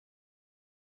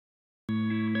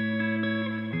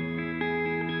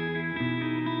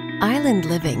Island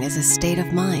living is a state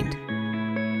of mind,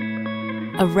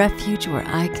 a refuge where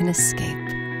I can escape,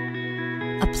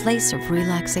 a place of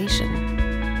relaxation.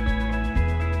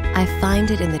 I find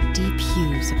it in the deep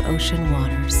hues of ocean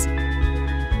waters,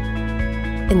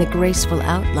 in the graceful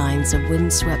outlines of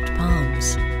windswept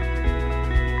palms,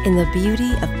 in the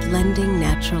beauty of blending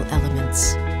natural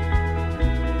elements.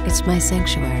 It's my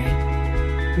sanctuary,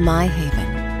 my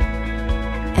haven,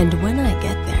 and when I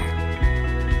get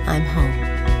there, I'm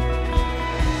home.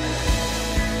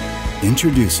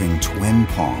 Introducing Twin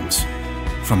Palms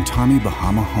from Tommy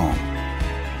Bahama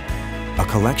Home, a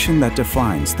collection that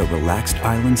defines the relaxed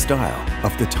island style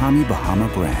of the Tommy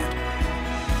Bahama brand.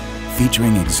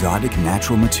 Featuring exotic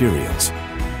natural materials,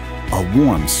 a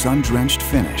warm sun-drenched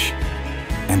finish,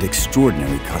 and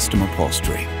extraordinary custom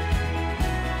upholstery.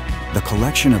 The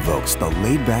collection evokes the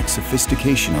laid-back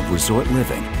sophistication of resort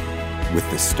living with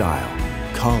the style,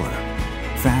 color,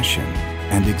 fashion,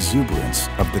 and exuberance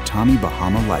of the Tommy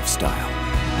Bahama lifestyle.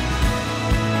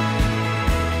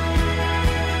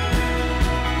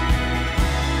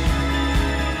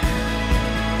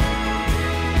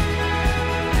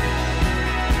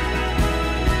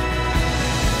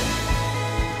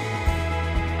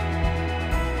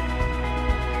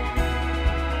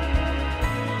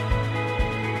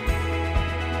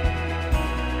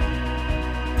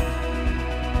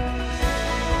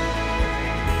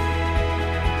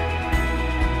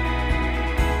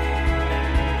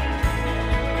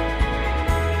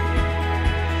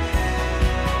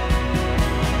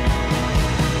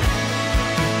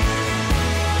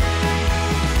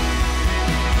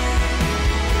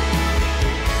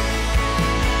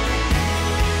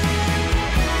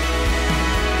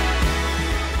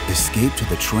 Escape to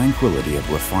the tranquility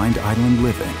of refined island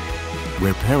living,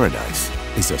 where paradise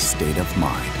is a state of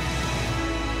mind.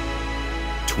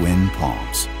 Twin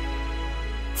Palms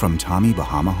from Tommy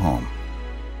Bahama Home.